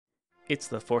It's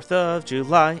the 4th of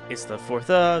July, it's the 4th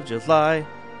of July.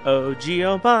 Oh gee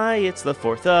oh my, it's the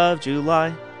 4th of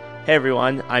July. Hey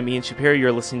everyone, I'm Ian Shapiro,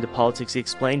 you're listening to Politics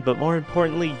Explained, but more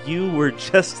importantly, you were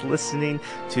just listening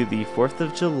to the 4th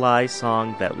of July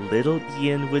song that little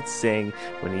Ian would sing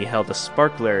when he held a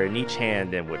sparkler in each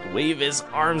hand and would wave his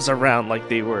arms around like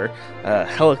they were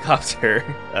helicopter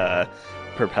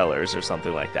propellers or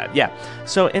something like that. Yeah.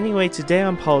 So anyway, today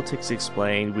on Politics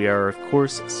Explained, we are of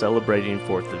course celebrating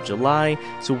 4th of July.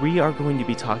 So we are going to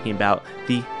be talking about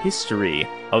the history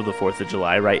of the 4th of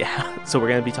July, right? So we're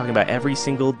going to be talking about every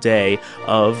single day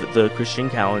of the Christian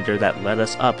calendar that led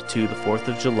us up to the 4th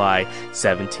of July,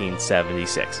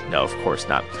 1776. No, of course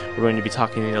not. We're going to be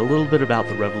talking a little bit about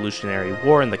the Revolutionary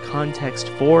War and the context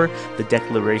for the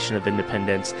Declaration of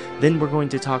Independence. Then we're going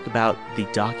to talk about the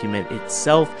document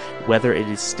itself, whether it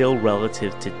is still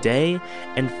relative today.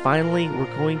 And finally,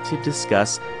 we're going to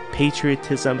discuss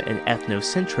patriotism and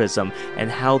ethnocentrism and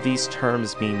how these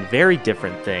terms mean very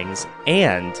different things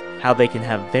and how they can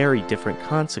have very different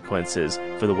consequences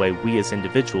for the way we as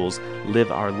individuals live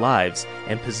our lives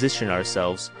and position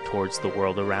ourselves towards the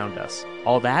world around us.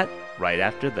 All that right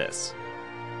after this.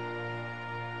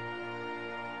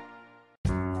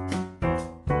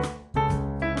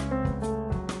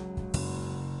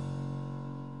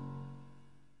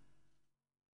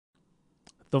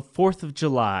 The 4th of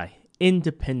July,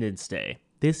 Independence Day.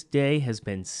 This day has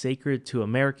been sacred to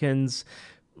Americans,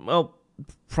 well,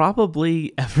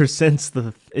 probably ever since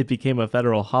it became a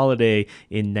federal holiday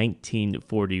in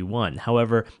 1941.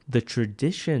 However, the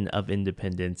tradition of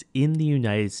independence in the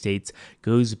United States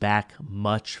goes back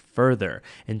much further.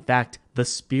 In fact, the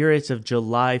spirit of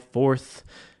July 4th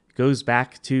goes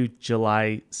back to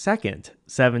July 2nd,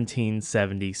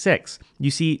 1776. You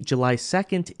see, July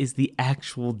 2nd is the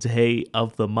actual day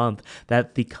of the month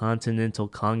that the Continental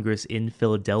Congress in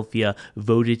Philadelphia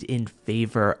voted in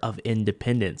favor of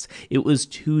independence. It was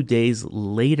 2 days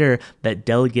later that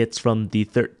delegates from the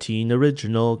 13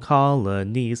 original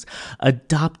colonies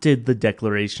adopted the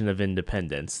Declaration of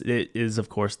Independence. It is, of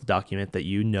course, the document that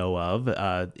you know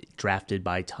of, drafted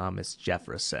by Thomas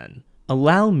Jefferson.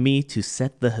 Allow me to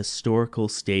set the historical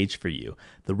stage for you.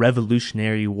 The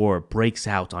Revolutionary War breaks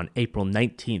out on April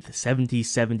 19th,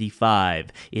 1775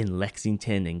 in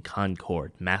Lexington and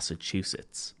Concord,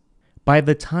 Massachusetts. By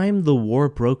the time the war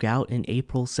broke out in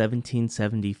April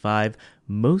 1775,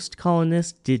 most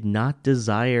colonists did not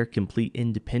desire complete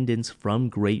independence from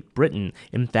Great Britain.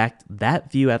 In fact,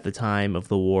 that view at the time of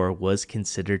the war was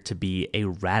considered to be a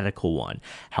radical one.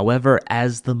 However,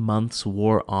 as the months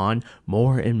wore on,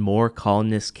 more and more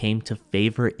colonists came to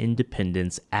favor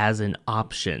independence as an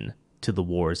option to the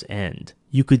war's end.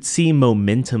 You could see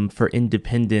momentum for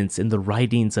independence in the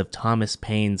writings of Thomas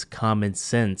Paine's Common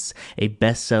Sense, a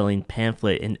best-selling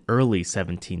pamphlet in early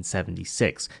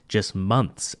 1776, just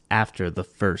months after the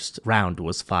first round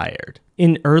was fired.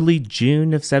 In early June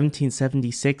of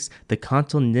 1776, the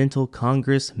Continental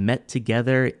Congress met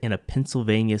together in a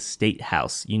Pennsylvania state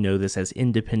house. You know this as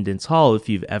Independence Hall if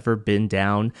you've ever been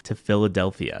down to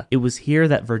Philadelphia. It was here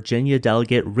that Virginia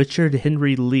delegate Richard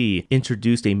Henry Lee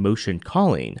introduced a motion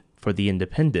calling for the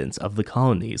independence of the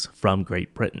colonies from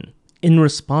Great Britain. In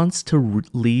response to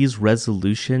Lee's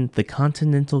resolution, the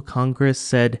Continental Congress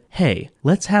said, hey,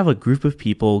 let's have a group of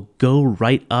people go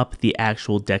write up the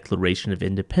actual Declaration of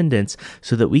Independence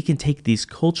so that we can take these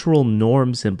cultural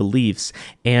norms and beliefs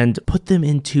and put them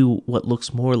into what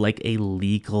looks more like a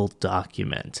legal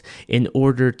document in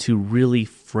order to really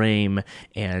frame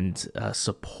and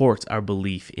support our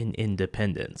belief in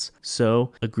independence.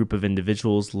 So a group of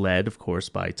individuals led, of course,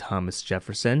 by Thomas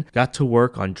Jefferson, got to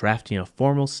work on drafting a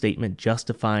formal statement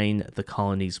justifying the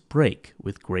colony's break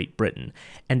with Great Britain.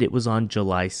 And it was on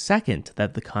July 2nd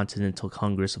that the Continental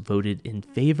Congress voted in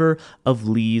favor of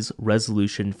Lee's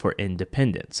resolution for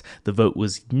independence. The vote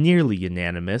was nearly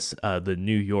unanimous. The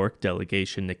New York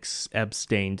delegation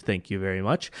abstained, thank you very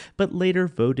much, but later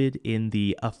voted in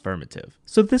the affirmative.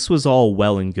 So this was all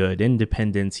well and good,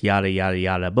 independence, yada, yada,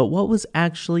 yada, but what was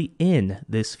actually in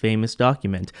this famous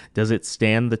document? Does it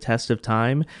stand the test of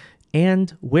time?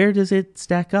 And where does it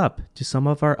stack up to some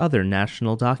of our other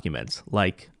national documents,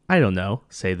 like, I don't know,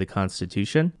 say the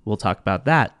Constitution? We'll talk about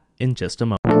that in just a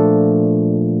moment.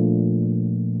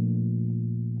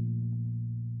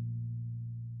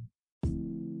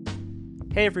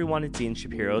 Hey everyone, it's Ian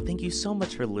Shapiro. Thank you so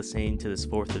much for listening to this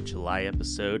 4th of July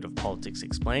episode of Politics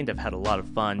Explained. I've had a lot of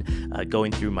fun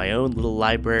going through my own little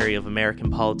library of American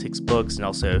politics books and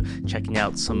also checking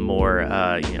out some more,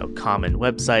 common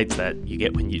websites that you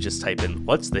get when you just type in,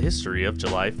 what's the history of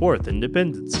July 4th,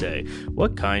 Independence Day?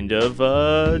 What kind of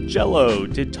jello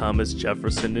did Thomas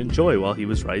Jefferson enjoy while he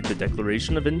was writing the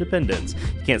Declaration of Independence?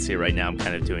 You can't see it right now. I'm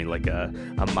kind of doing like a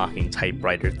mocking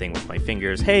typewriter thing with my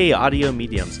fingers. Hey, audio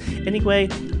mediums. Anyway,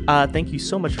 thank you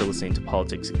so much for listening to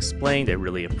Politics Explained. I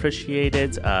really appreciate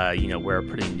it. We're a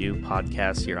pretty new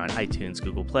podcast here on iTunes,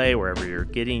 Google Play, wherever you're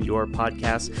getting your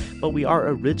podcasts, but we are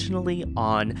originally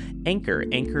on Anchor.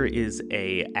 Anchor is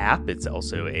a app. It's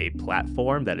also a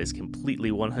platform that is completely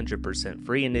 100%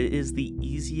 free, and it is the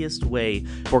easiest way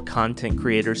for content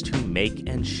creators to make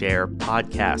and share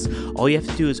podcasts. All you have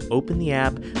to do is open the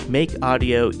app, make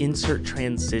audio, insert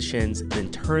transitions,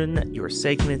 then turn your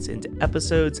segments into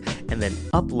episodes, and then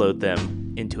upload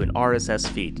them into an RSS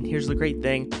feed. And here's the great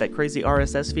thing, that crazy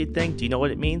RSS feed thing, do you know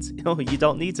what it means? No, you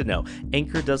don't need to know.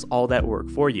 Anchor does all that work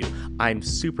for you. I'm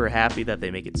super happy that they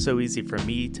make it so easy for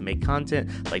me to make content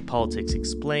like Politics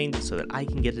Explained so that I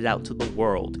can get it out to the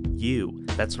world. You,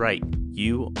 that's right,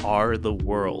 you are the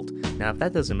world. Now, if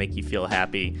that doesn't make you feel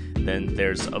happy, then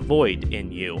there's a void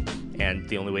in you. And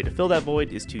the only way to fill that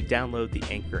void is to download the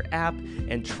Anchor app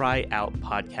and try out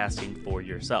podcasting for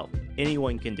yourself.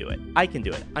 Anyone can do it. I can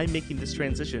do it. I'm making this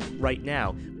transition right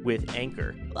now with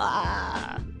Anchor.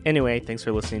 Anyway, thanks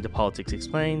for listening to Politics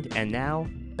Explained, and now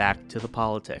back to the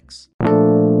politics.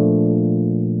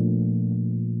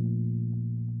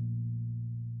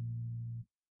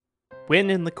 When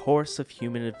in the course of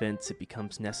human events it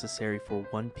becomes necessary for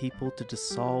one people to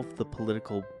dissolve the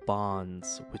political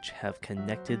bonds which have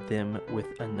connected them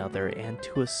with another and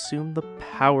to assume the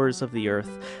powers of the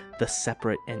earth, the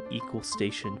separate and equal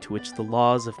station to which the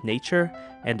laws of nature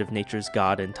and of nature's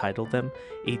God entitle them,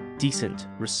 a decent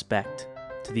respect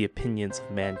to the opinions of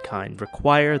mankind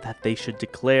require that they should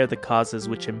declare the causes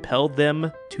which impelled them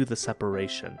to the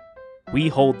separation. We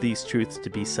hold these truths to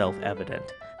be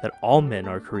self-evident, that all men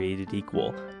are created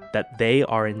equal, that they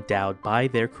are endowed by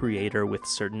their Creator with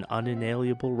certain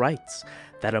unalienable rights,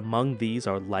 that among these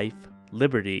are life,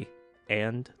 liberty,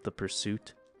 and the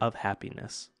pursuit of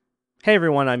happiness. Hey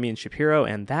everyone, I'm Ian Shapiro,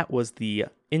 and that was the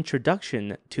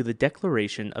introduction to the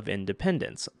Declaration of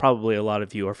Independence. Probably a lot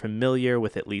of you are familiar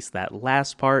with at least that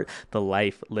last part, the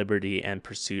life, liberty, and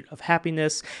pursuit of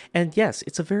happiness. And yes,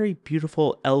 it's a very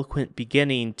beautiful, eloquent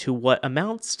beginning to what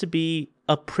amounts to be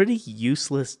a pretty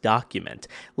useless document.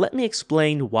 Let me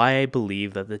explain why I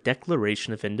believe that the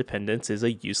Declaration of Independence is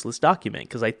a useless document,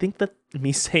 because I think that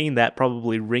me saying that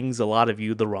probably rings a lot of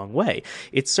you the wrong way.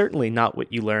 It's certainly not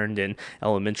what you learned in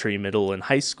elementary, middle, and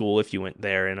high school. If you went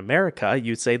there in America,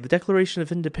 you'd say the Declaration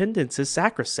of Independence is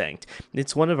sacrosanct.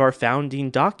 It's one of our founding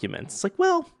documents. It's like,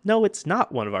 well, no, it's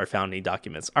not one of our founding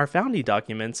documents. Our founding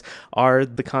documents are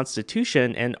the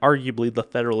Constitution and arguably the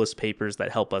Federalist Papers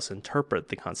that help us interpret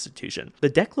the Constitution. The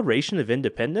Declaration of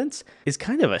Independence is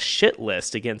kind of a shit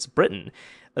list against Britain.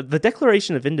 The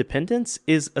Declaration of Independence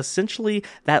is essentially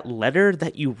that letter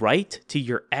that you write to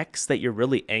your ex that you're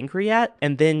really angry at,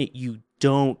 and then you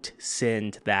don't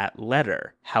send that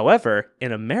letter. However,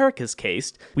 in America's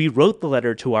case, we wrote the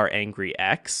letter to our angry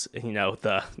ex,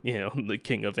 the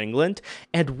King of England,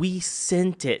 and we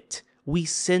sent it. We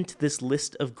sent this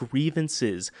list of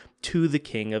grievances to the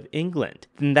King of England.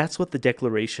 And that's what the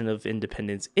Declaration of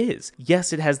Independence is.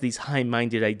 Yes, it has these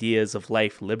high-minded ideas of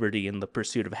life, liberty, and the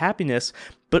pursuit of happiness,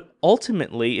 but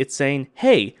ultimately it's saying,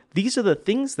 hey, these are the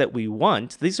things that we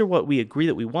want, these are what we agree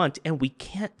that we want, and we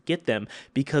can't get them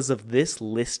because of this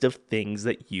list of things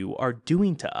that you are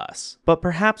doing to us. But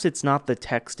perhaps it's not the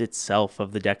text itself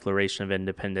of the Declaration of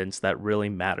Independence that really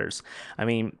matters. I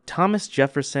mean, Thomas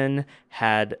Jefferson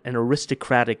had an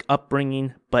aristocratic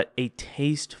upbringing, but a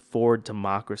taste for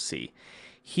democracy.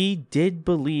 He did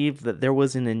believe that there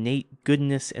was an innate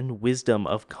goodness and wisdom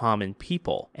of common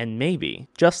people, and maybe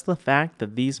just the fact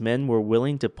that these men were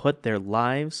willing to put their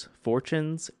lives,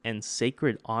 fortunes, and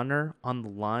sacred honor on the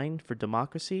line for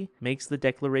democracy makes the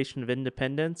Declaration of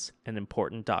Independence an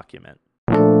important document.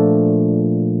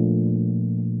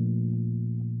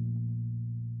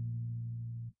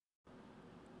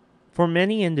 For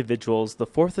many individuals, the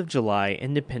 4th of July,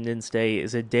 Independence Day,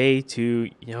 is a day to,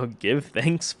 give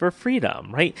thanks for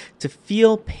freedom, right? To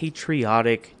feel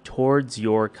patriotic towards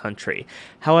your country.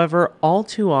 However, all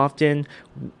too often,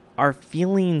 our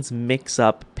feelings mix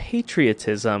up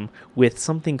patriotism with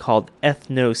something called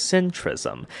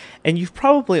ethnocentrism. And you've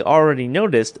probably already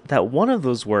noticed that one of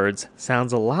those words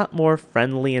sounds a lot more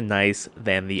friendly and nice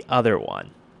than the other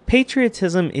one.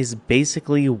 Patriotism is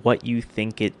basically what you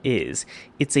think it is.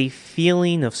 It's a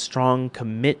feeling of strong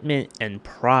commitment and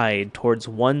pride towards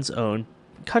one's own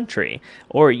country.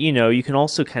 Or, you can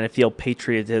also kind of feel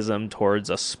patriotism towards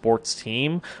a sports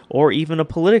team or even a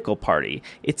political party.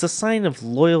 It's a sign of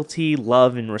loyalty,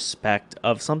 love, and respect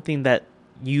of something that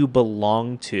you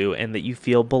belong to and that you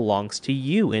feel belongs to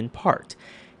you in part.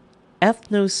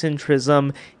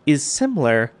 Ethnocentrism is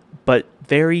similar, but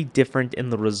very different in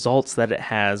the results that it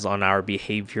has on our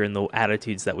behavior and the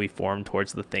attitudes that we form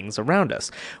towards the things around us.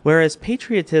 Whereas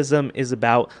patriotism is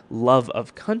about love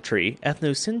of country,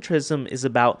 ethnocentrism is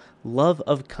about love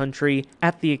of country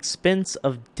at the expense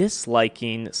of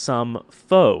disliking some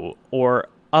foe or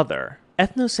other.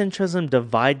 Ethnocentrism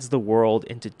divides the world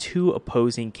into two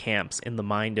opposing camps in the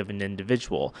mind of an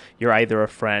individual. You're either a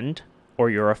friend or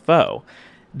you're a foe.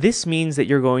 This means that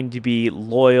you're going to be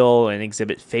loyal and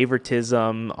exhibit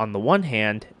favoritism on the one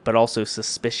hand, but also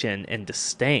suspicion and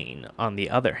disdain on the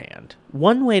other hand.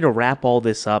 One way to wrap all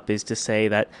this up is to say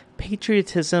that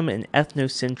patriotism and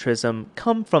ethnocentrism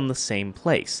come from the same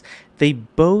place. They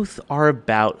both are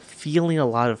about feeling a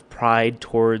lot of pride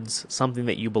towards something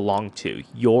that you belong to,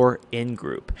 your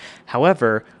in-group.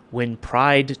 However, when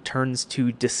pride turns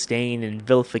to disdain and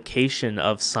vilification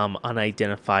of some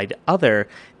unidentified other,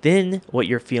 then what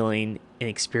you're feeling and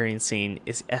experiencing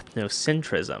is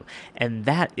ethnocentrism, and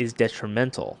that is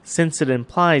detrimental, since it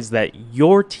implies that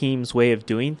your team's way of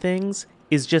doing things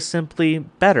is just simply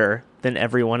better than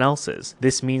everyone else's.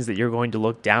 This means that you're going to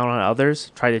look down on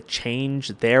others, try to change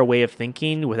their way of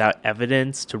thinking without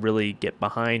evidence to really get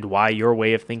behind why your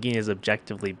way of thinking is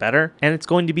objectively better, and it's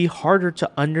going to be harder to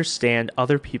understand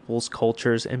other people's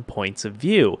cultures and points of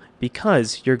view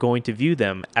because you're going to view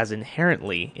them as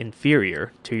inherently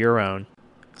inferior to your own.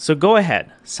 So go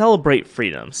ahead, celebrate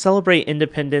freedom, celebrate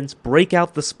independence, break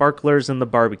out the sparklers and the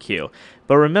barbecue.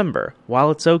 But remember,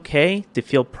 while it's okay to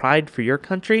feel pride for your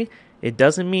country, it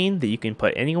doesn't mean that you can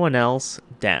put anyone else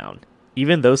down,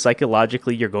 even though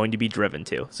psychologically you're going to be driven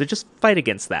to. So just fight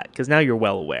against that, because now you're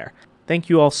well aware. Thank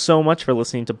you all so much for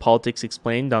listening to Politics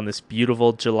Explained on this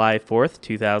beautiful July 4th,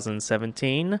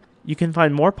 2017. You can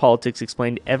find more Politics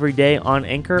Explained every day on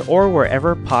Anchor or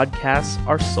wherever podcasts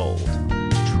are sold.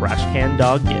 Trash Can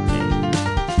Dog Get Me.